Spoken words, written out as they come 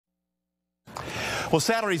Well,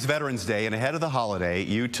 Saturday's Veterans Day, and ahead of the holiday,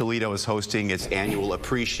 UToledo is hosting its annual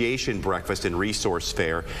Appreciation Breakfast and Resource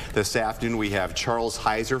Fair. This afternoon, we have Charles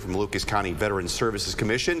Heiser from Lucas County Veterans Services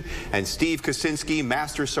Commission and Steve Kosinski,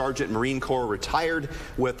 Master Sergeant Marine Corps retired,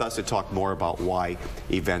 with us to talk more about why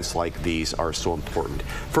events like these are so important.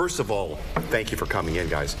 First of all, thank you for coming in,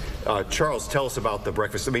 guys. Charles, tell us about the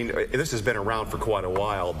breakfast. I mean, this has been around for quite a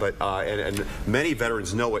while, but and many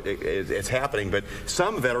veterans know it's happening, but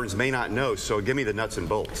some veterans may not know, so give me the nuts and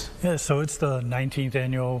bolts. Yeah, so it's the 19th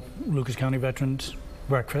annual Lucas County Veterans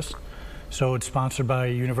Breakfast. So it's sponsored by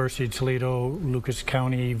University of Toledo, Lucas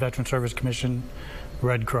County Veteran Service Commission,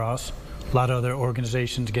 Red Cross. A lot of other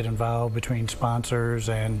organizations get involved between sponsors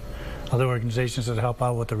and other organizations that help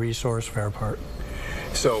out with the resource fair part.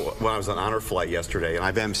 So when I was on Honor Flight yesterday, and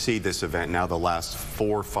I've emceed this event now the last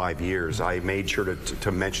 4 or 5 years, I made sure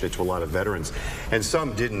to mention it to a lot of veterans. And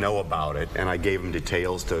some didn't know about it, and I gave them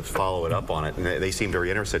details to follow it up on it, and they seemed very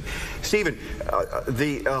interested. Stephen,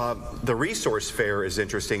 the resource fair is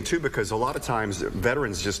interesting too, because a lot of times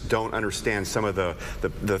veterans just don't understand some of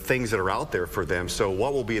the things that are out there for them. So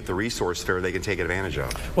what will be at the resource fair they can take advantage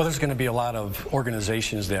of? Well, there's going to be a lot of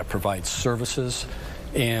organizations that provide services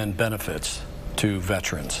and benefits to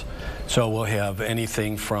veterans. So we'll have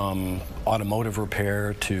anything from automotive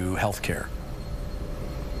repair to healthcare.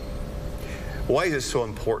 Why is it so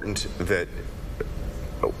important that,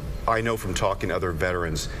 I know from talking to other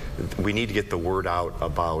veterans, we need to get the word out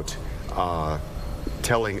about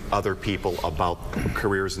telling other people about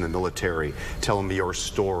careers in the military, tell them your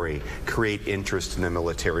story, create interest in the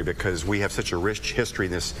military, because we have such a rich history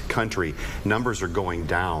in this country. Numbers are going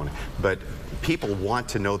down, but people want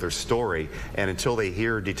to know their story, and until they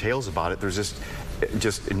hear details about it, there's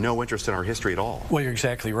just no interest in our history at all. Well, you're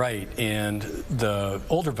exactly right. And the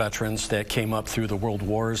older veterans that came up through the World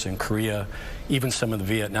Wars in Korea, even some of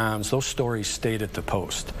the Vietnams, those stories stayed at the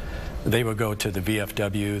post. They would go to the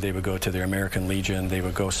VFW, they would go to their American Legion, they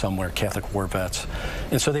would go somewhere, Catholic War Vets.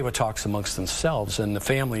 And so they would talk amongst themselves, and the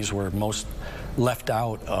families were most left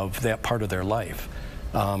out of that part of their life.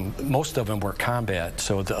 Most of them were combat,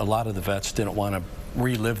 so a lot of the vets didn't want to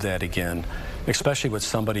relive that again, especially with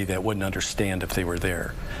somebody that wouldn't understand if they were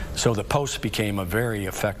there. So the post became a very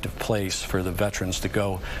effective place for the veterans to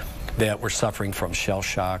go that were suffering from shell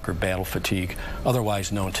shock or battle fatigue, otherwise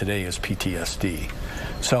known today as PTSD.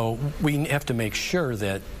 So we have to make sure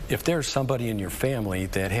that if there's somebody in your family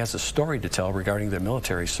that has a story to tell regarding their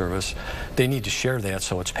military service, they need to share that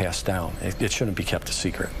so it's passed down. It shouldn't be kept a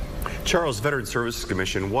secret. Charles, Veteran Services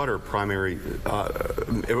Commission, what are primary,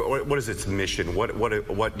 what is its mission?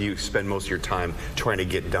 What do you spend most of your time trying to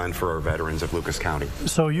get done for our veterans of Lucas County?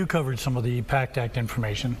 So you covered some of the PACT Act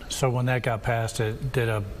information. So when that got passed, it did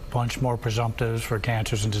a bunch more presumptives for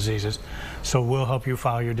cancers and diseases. So we'll help you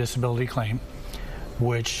file your disability claim,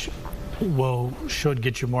 which should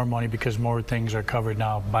get you more money because more things are covered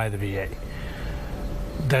now by the VA.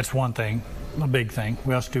 That's one thing. A big thing.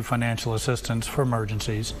 We also do financial assistance for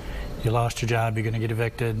emergencies. You lost your job, you're going to get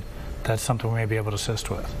evicted. That's something we may be able to assist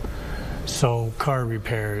with. So car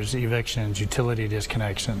repairs, evictions, utility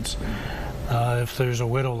disconnections. If there's a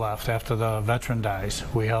widow left after the veteran dies,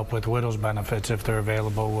 we help with widow's benefits if they're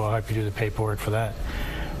available. We'll help you do the paperwork for that.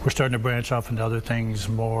 We're starting to branch off into other things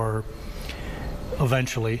more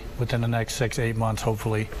eventually. Within the next 6 to 8 months,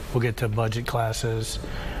 hopefully, we'll get to budget classes,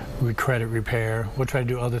 credit repair. We'll try to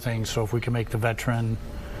do other things, so if we can make the veteran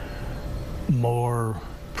more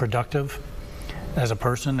productive as a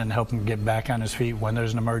person and help him get back on his feet when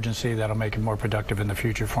there's an emergency, that'll make him more productive in the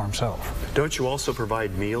future for himself. Don't you also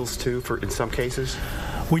provide meals too in some cases?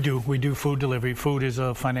 We do food delivery. Food is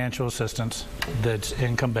a financial assistance that's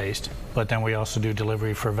income-based, but then we also do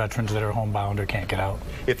delivery for veterans that are homebound or can't get out.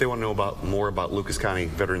 If they want to know more about Lucas County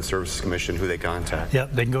Veteran Services Commission, who they contact? Yeah,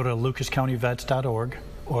 they can go to lucascountyvets.org,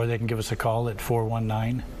 or they can give us a call at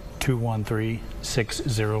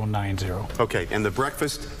 419-213-6090. Okay, and the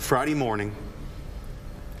breakfast Friday morning.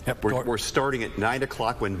 Yep, we're starting at 9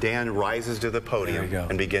 o'clock when Dan rises to the podium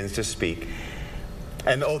and begins to speak.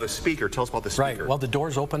 And the speaker, tell us about the speaker. Right, well, the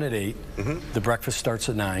doors open at 8, the breakfast starts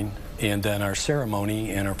at 9, and then our ceremony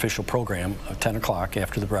and our official program at 10 o'clock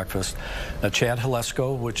after the breakfast. Chad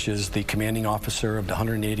Halesko, which is the commanding officer of the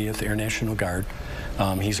 180th Air National Guard,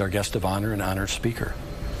 he's our guest of honor and honored speaker.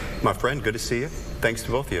 My friend, good to see you. Thanks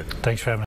to both of you. Thanks for having me.